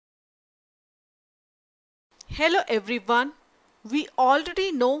Hello everyone. We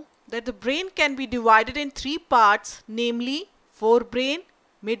already know that the brain can be divided in three parts, namely forebrain,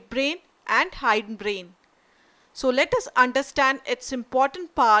 midbrain and hindbrain. So let us understand its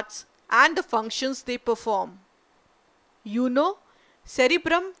important parts and the functions they perform. You know,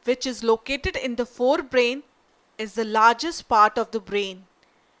 cerebrum, which is located in the forebrain, is the largest part of the brain.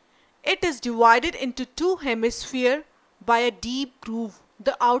 It is divided into two hemispheres by a deep groove.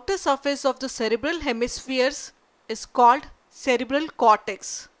 The outer surface of the cerebral hemispheres is called cerebral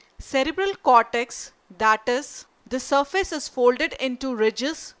cortex. Cerebral cortex, that is, the surface is folded into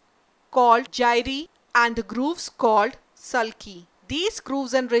ridges called gyri and the grooves called sulci. These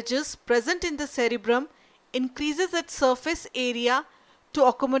grooves and ridges present in the cerebrum increases its surface area to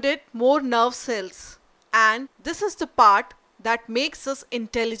accommodate more nerve cells, and this is the part that makes us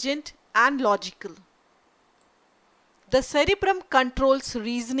intelligent and logical. The cerebrum controls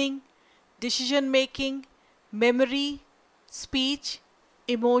reasoning, decision making, memory, speech,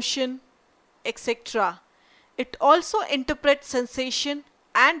 emotion, etc. It also interprets sensation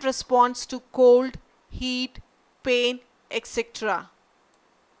and responds to cold, heat, pain, etc.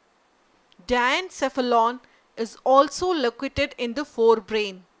 Diencephalon is also located in the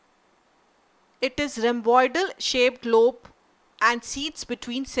forebrain. It is rhomboidal shaped lobe and sits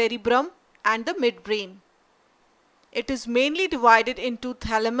between cerebrum and the midbrain. It is mainly divided into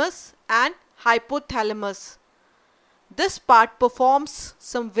thalamus and hypothalamus. This part performs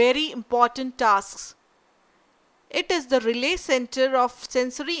some very important tasks. It is the relay center of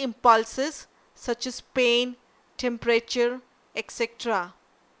sensory impulses such as pain, temperature, etc.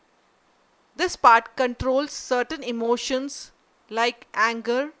 This part controls certain emotions like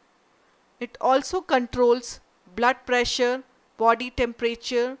anger. It also controls blood pressure, body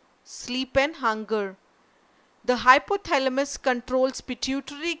temperature, sleep and hunger. The hypothalamus controls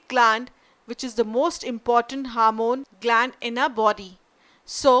pituitary gland, which is the most important hormone gland in our body.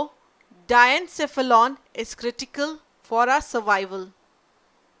 So, diencephalon is critical for our survival.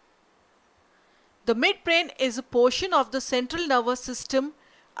 The midbrain is a portion of the central nervous system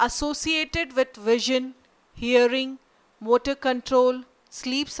associated with vision, hearing, motor control,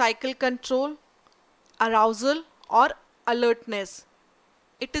 sleep cycle control, arousal or alertness.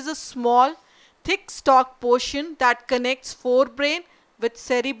 It is a small, thick stalk portion that connects forebrain with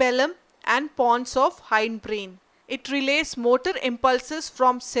cerebellum and pons of hindbrain. It relays motor impulses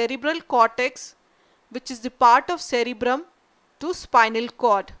from cerebral cortex, which is the part of cerebrum, to spinal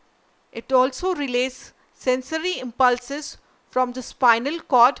cord. It also relays sensory impulses from the spinal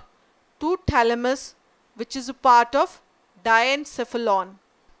cord to thalamus, which is a part of diencephalon.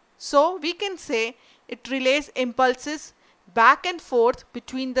 So we can say it relays impulses back and forth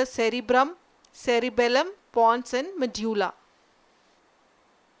between the cerebrum, cerebellum, pons and medulla.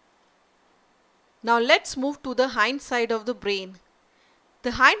 Now let's move to the hind side of the brain.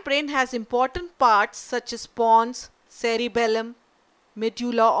 The hindbrain has important parts such as pons, cerebellum,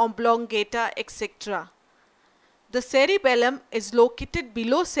 medulla oblongata, etc. The cerebellum is located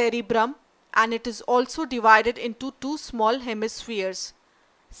below cerebrum and it is also divided into two small hemispheres.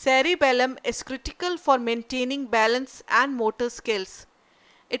 Cerebellum is critical for maintaining balance and motor skills.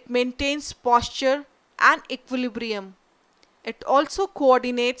 It maintains posture and equilibrium. It also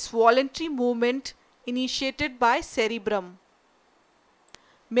coordinates voluntary movement initiated by cerebrum.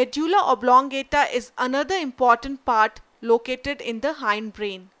 Medulla oblongata is another important part located in the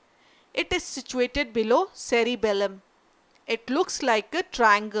hindbrain. It is situated below cerebellum. It looks like a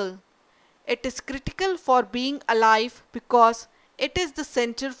triangle. It is critical for being alive because it is the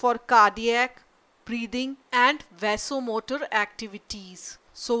center for cardiac, breathing and vasomotor activities.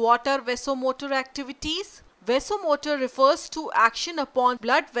 So what are vasomotor activities? Vasomotor refers to action upon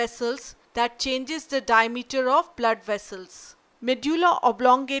blood vessels that changes the diameter of blood vessels. Medulla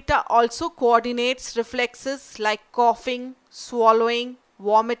oblongata also coordinates reflexes like coughing, swallowing,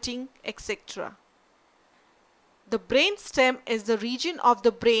 vomiting, etc. The brainstem is the region of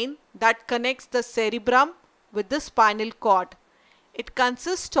the brain that connects the cerebrum with the spinal cord. It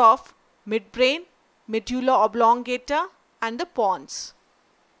consists of midbrain, medulla oblongata and the pons.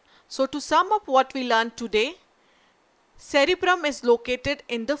 So to sum up what we learned today, cerebrum is located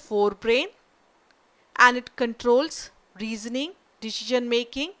in the forebrain and it controls reasoning, decision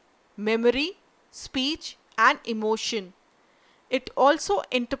making, memory, speech and emotion. It also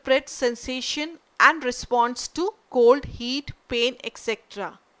interprets sensation and responds to cold, heat, pain,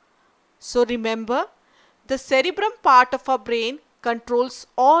 etc. So remember, the cerebrum part of our brain controls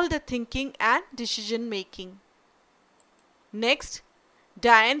all the thinking and decision making. Next,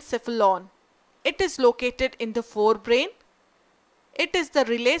 diencephalon. It is located in the forebrain It is the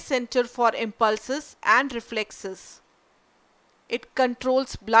relay center for impulses and reflexes. It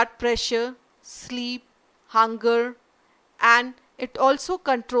controls blood pressure, sleep, hunger, and it also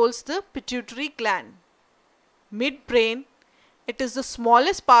controls the pituitary gland. Midbrain, it is the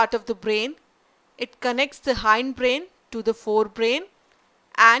smallest part of the brain. It connects the hindbrain to the forebrain,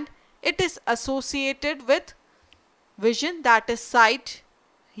 and it is associated with vision, that is sight,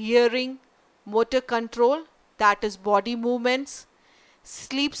 hearing, motor control, that is body movements,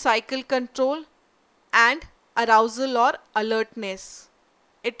 sleep cycle control, and arousal or alertness.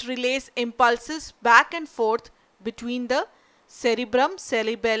 It relays impulses back and forth between the cerebrum,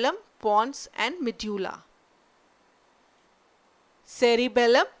 cerebellum, pons and medulla.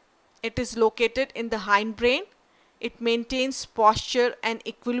 Cerebellum, it is located in the hindbrain. It maintains posture and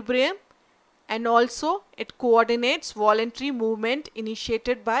equilibrium, and also it coordinates voluntary movement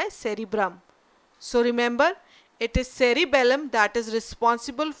initiated by cerebrum. So remember, it is cerebellum that is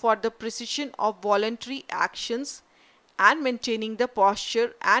responsible for the precision of voluntary actions and maintaining the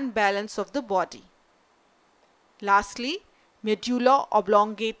posture and balance of the body. Lastly, medulla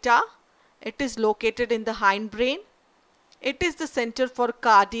oblongata, it is located in the hindbrain. It is the center for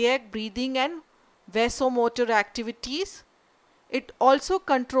cardiac, breathing and vasomotor activities. It also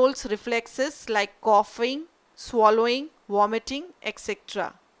controls reflexes like coughing, swallowing, vomiting,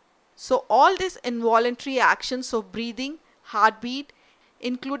 etc. So all these involuntary actions of breathing, heartbeat,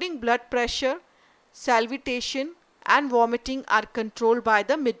 including blood pressure, salivation and vomiting are controlled by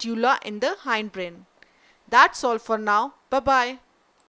the medulla in the hindbrain. That's all for now. Bye-bye.